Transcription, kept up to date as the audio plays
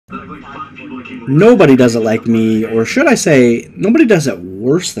nobody does it like me, or should I say, nobody does it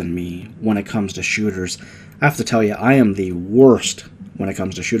worse than me when it comes to shooters. I have to tell you, I am the worst when it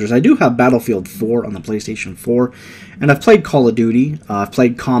comes to shooters. I do have Battlefield 4 on the PlayStation 4, and I've played Call of Duty. I've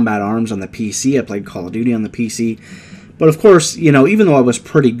played Combat Arms on the PC. I played Call of Duty on the PC. But of course, you know, even though I was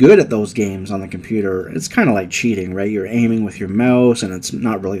pretty good at those games on the computer, it's kind of like cheating, right? You're aiming with your mouse, and it's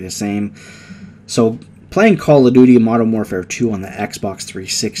not really the same. So playing Call of Duty Modern Warfare 2 on the Xbox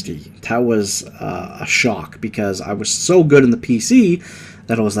 360, that was a shock, because I was so good in the PC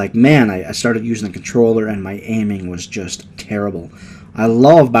that I was like, man, I started using the controller and my aiming was just terrible. I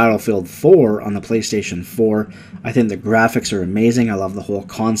love Battlefield 4 on the PlayStation 4. I think the graphics are amazing. I love the whole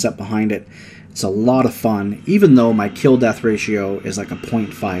concept behind it. It's a lot of fun, even though my kill-death ratio is like a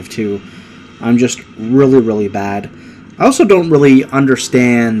 0.52. I'm just really, really bad. I also don't really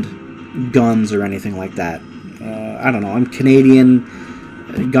understand guns or anything like that. I don't know. I'm Canadian.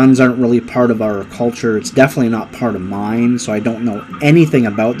 Guns aren't really part of our culture. It's definitely not part of mine, so I don't know anything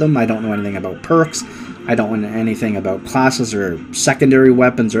about them. I don't know anything about perks. I don't know anything about classes or secondary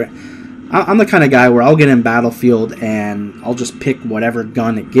weapons. I'm the kind of guy where I'll get in Battlefield and I'll just pick whatever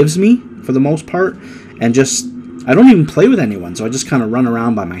gun it gives me for the most part, and I don't even play with anyone, so I just kind of run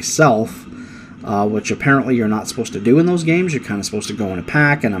around by myself, which apparently you're not supposed to do in those games. You're kind of supposed to go in a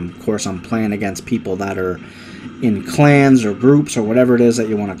pack, and of course I'm playing against people that are in clans or groups or whatever it is that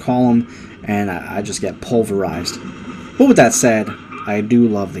you want to call them, and I just get pulverized. But with that said, I do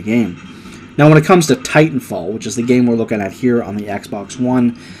love the game. Now when it comes to Titanfall, which is the game we're looking at here on the Xbox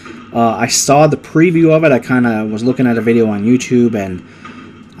One, I saw the preview of it. I kind of was looking at a video on YouTube, and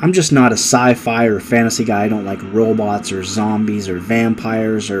I'm just not a sci-fi or fantasy guy. I don't like robots or zombies or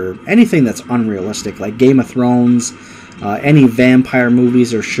vampires or anything that's unrealistic, like Game of Thrones, any vampire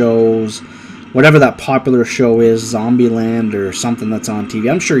movies or shows, whatever that popular show is, Zombieland or something that's on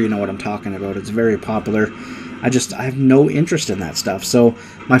TV. I'm sure you know what I'm talking about. It's very popular. I have no interest in that stuff. So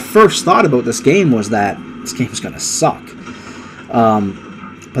my first thought about this game was that this game's going to suck.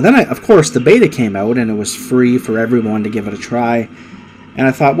 But then, of course, the beta came out, and it was free for everyone to give it a try. And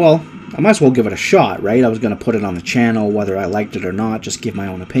I thought, well, I might as well give it a shot, right? I was going to put it on the channel, whether I liked it or not, just give my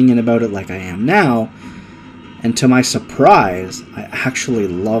own opinion about it like I am now. And to my surprise, I actually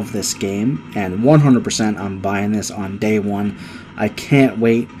love this game, and 100% I'm buying this on day one. I can't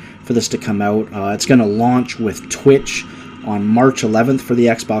wait for this to come out. It's going to launch with Twitch on March 11th for the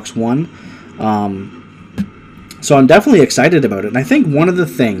Xbox One. So I'm definitely excited about it. And I think one of the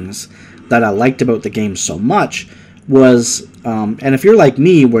things that I liked about the game so much was, and if you're like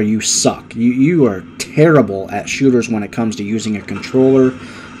me where you suck, you are terrible at shooters when it comes to using a controller.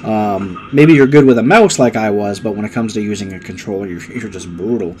 Maybe you're good with a mouse like I was, but when it comes to using a controller, you're just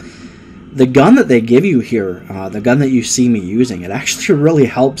brutal. The gun that they give you here, the gun that you see me using, it actually really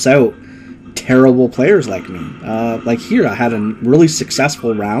helps out terrible players like me. Like here, I had a really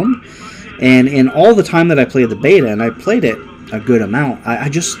successful round, and in all the time that I played the beta, and I played it a good amount,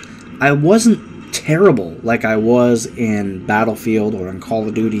 I wasn't terrible like I was in Battlefield or in Call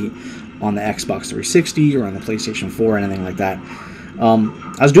of Duty on the Xbox 360 or on the PlayStation 4 or anything like that.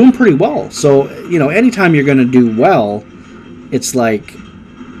 I was doing pretty well. So, you know, anytime you're going to do well, it's like,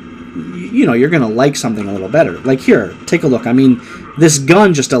 you know, you're going to like something a little better. Like here, take a look. I mean, this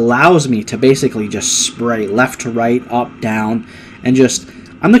gun just allows me to basically just spray left to right, up, down, and just...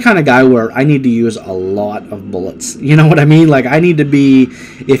 I'm the kind of guy where I need to use a lot of bullets. You know what I mean? Like, I need to be...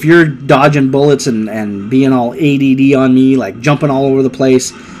 If you're dodging bullets and being all ADD on me, like jumping all over the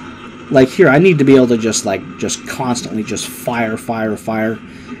place, like here, I need to be able to just constantly just fire.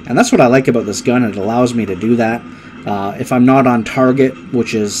 And that's what I like about this gun. It allows me to do that. If I'm not on target,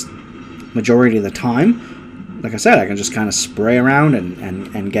 which is majority of the time, like I said, I can just kind of spray around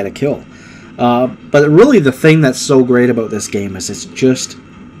and get a kill. But really the thing that's so great about this game is it's just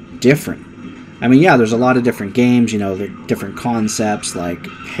different. I mean, yeah, there's a lot of different games, you know, the different concepts, like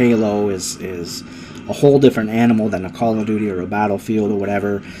Halo is a whole different animal than a Call of Duty or a Battlefield or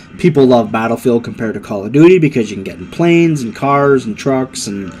whatever. People love Battlefield compared to Call of Duty because you can get in planes and cars and trucks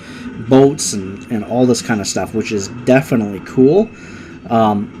and boats and all this kind of stuff, which is definitely cool.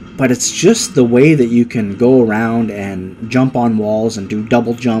 But it's just the way that you can go around and jump on walls and do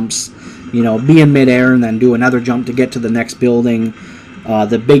double jumps, you know, be in midair and then do another jump to get to the next building.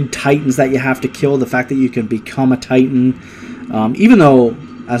 The big titans that you have to kill, the fact that you can become a titan. Even though,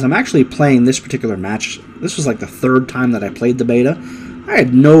 as I'm actually playing this particular match, this was like the third time that I played the beta, I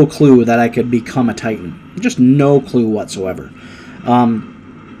had no clue that I could become a titan. Just no clue whatsoever.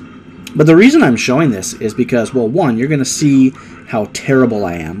 But the reason I'm showing this is because, well, one, you're going to see how terrible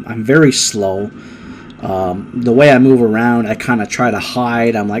I am. I'm very slow. The way I move around, I kind of try to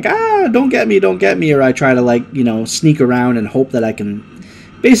hide. I'm like, don't get me, or I try to, like, you know, sneak around and hope that I can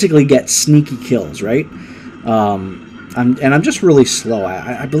basically get sneaky kills, right? I'm just really slow.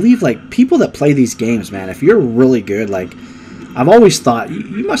 I believe, like, people that play these games, man, if you're really good, like, I've always thought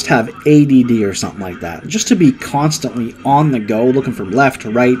you must have ADD or something like that, just to be constantly on the go, looking from left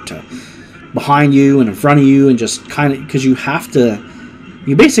to right to behind you and in front of you, and just kind of, because you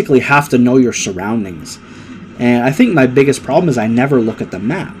basically have to know your surroundings. And I think my biggest problem is I never look at the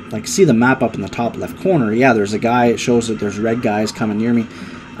map. Like, see the map up in the top left corner, yeah, there's a guy, it shows that there's red guys coming near me.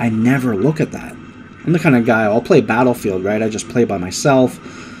 I never look at that. I'm the kind of guy, I'll play Battlefield, right? I just play by myself.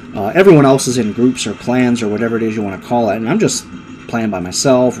 Everyone else is in groups or clans or whatever it is you want to call it, and I'm just playing by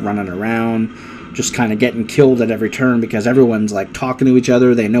myself, running around, just kind of getting killed at every turn because everyone's, like, talking to each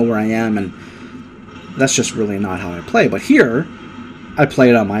other, they know where I am, and that's just really not how I play. But here, I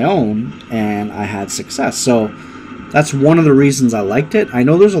played on my own, and I had success. So that's one of the reasons I liked it. I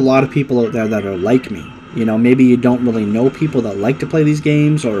know there's a lot of people out there that are like me. You know, maybe you don't really know people that like to play these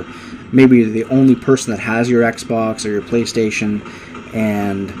games, or maybe you're the only person that has your Xbox or your PlayStation,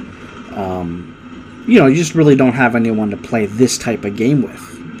 and, you know, you just really don't have anyone to play this type of game with.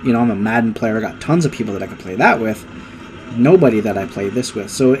 You know, I'm a Madden player. I got tons of people that I could play that with. Nobody that I play this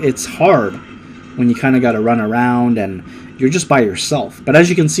with. So it's hard when you kind of got to run around and you're just by yourself. But as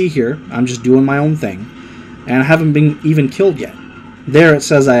you can see here, I'm just doing my own thing, and I haven't been even killed yet. There it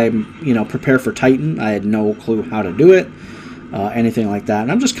says I'm, you know, prepare for Titan. I had no clue how to do it, anything like that.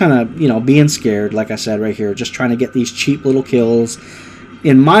 And I'm just kind of, you know, being scared, like I said right here, just trying to get these cheap little kills.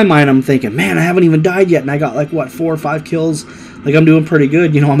 In my mind, I'm thinking, man, I haven't even died yet, and I got, like, what, 4 or 5 kills? Like, I'm doing pretty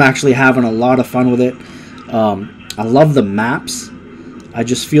good. You know, I'm actually having a lot of fun with it. I love the maps. I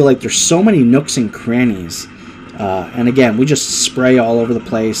just feel like there's so many nooks and crannies. And again, we just spray all over the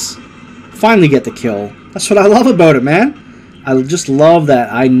place. Finally get the kill. That's what I love about it, man. I just love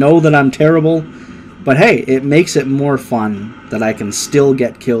that I know that I'm terrible, but hey, it makes it more fun that I can still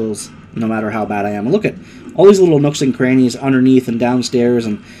get kills no matter how bad I am. And look at all these little nooks and crannies underneath and downstairs,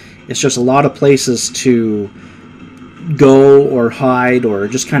 and it's just a lot of places to go or hide or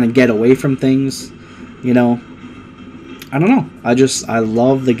just kind of get away from things, you know. I don't know. I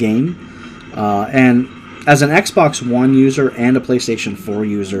love the game. And as an Xbox One user and a PlayStation 4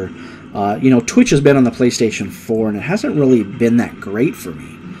 user, you know, Twitch has been on the PlayStation 4, and it hasn't really been that great for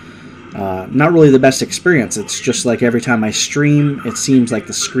me. Not really the best experience. It's just like every time I stream, it seems like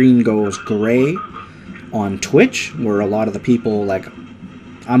the screen goes gray on Twitch, where a lot of the people, like,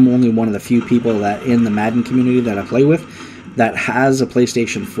 I'm only one of the few people that in the Madden community that I play with that has a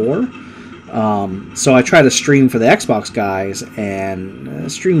PlayStation 4. So I try to stream for the Xbox guys,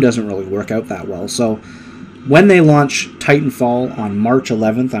 and stream doesn't really work out that well. So when they launch Titanfall on March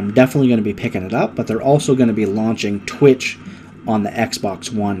 11th, I'm definitely going to be picking it up, but they're also going to be launching Twitch on the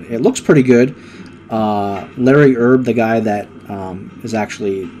Xbox One. It looks pretty good. Larry Erb, the guy that is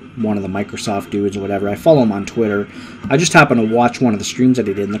actually one of the Microsoft dudes or whatever, I follow him on Twitter. I just happened to watch one of the streams that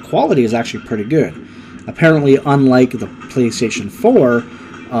he did, and the quality is actually pretty good. Apparently, unlike the PlayStation 4,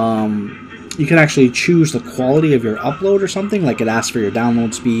 you can actually choose the quality of your upload or something. Like, it asks for your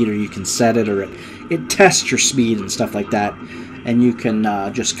download speed, or you can set it, or it tests your speed and stuff like that, and you can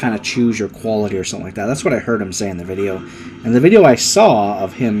just kind of choose your quality or something like that. That's what I heard him say in the video. And the video I saw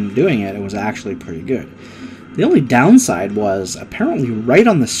of him doing it, it was actually pretty good. The only downside was, apparently right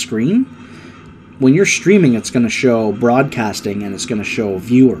on the screen, when you're streaming, it's going to show broadcasting, and it's going to show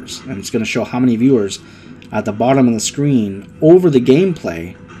viewers, and it's going to show how many viewers at the bottom of the screen over the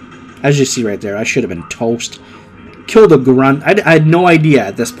gameplay. As you see right there, I should have been toast. Killed a grunt. I had no idea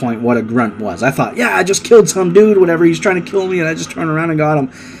at this point what a grunt was. I thought, yeah, I just killed some dude, whatever, he's trying to kill me, and I just turned around and got him.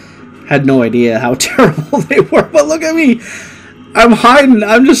 Had no idea how terrible they were, but look at me. I'm hiding.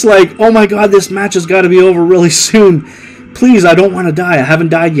 I'm just like, oh my god, this match has got to be over really soon. Please, I don't want to die. I haven't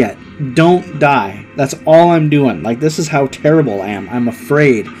died yet. Don't die. That's all I'm doing. Like, this is how terrible I am. I'm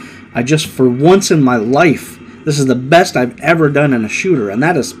afraid. I just, for once in my life, this is the best I've ever done in a shooter, and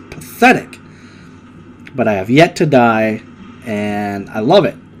that is pathetic. But I have yet to die, and I love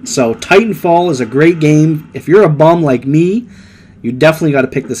it. So Titanfall is a great game. If you're a bum like me, you definitely got to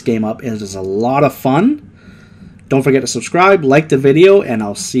pick this game up. It is a lot of fun. Don't forget to subscribe, like the video, and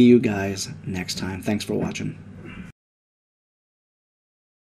I'll see you guys next time. Thanks for watching.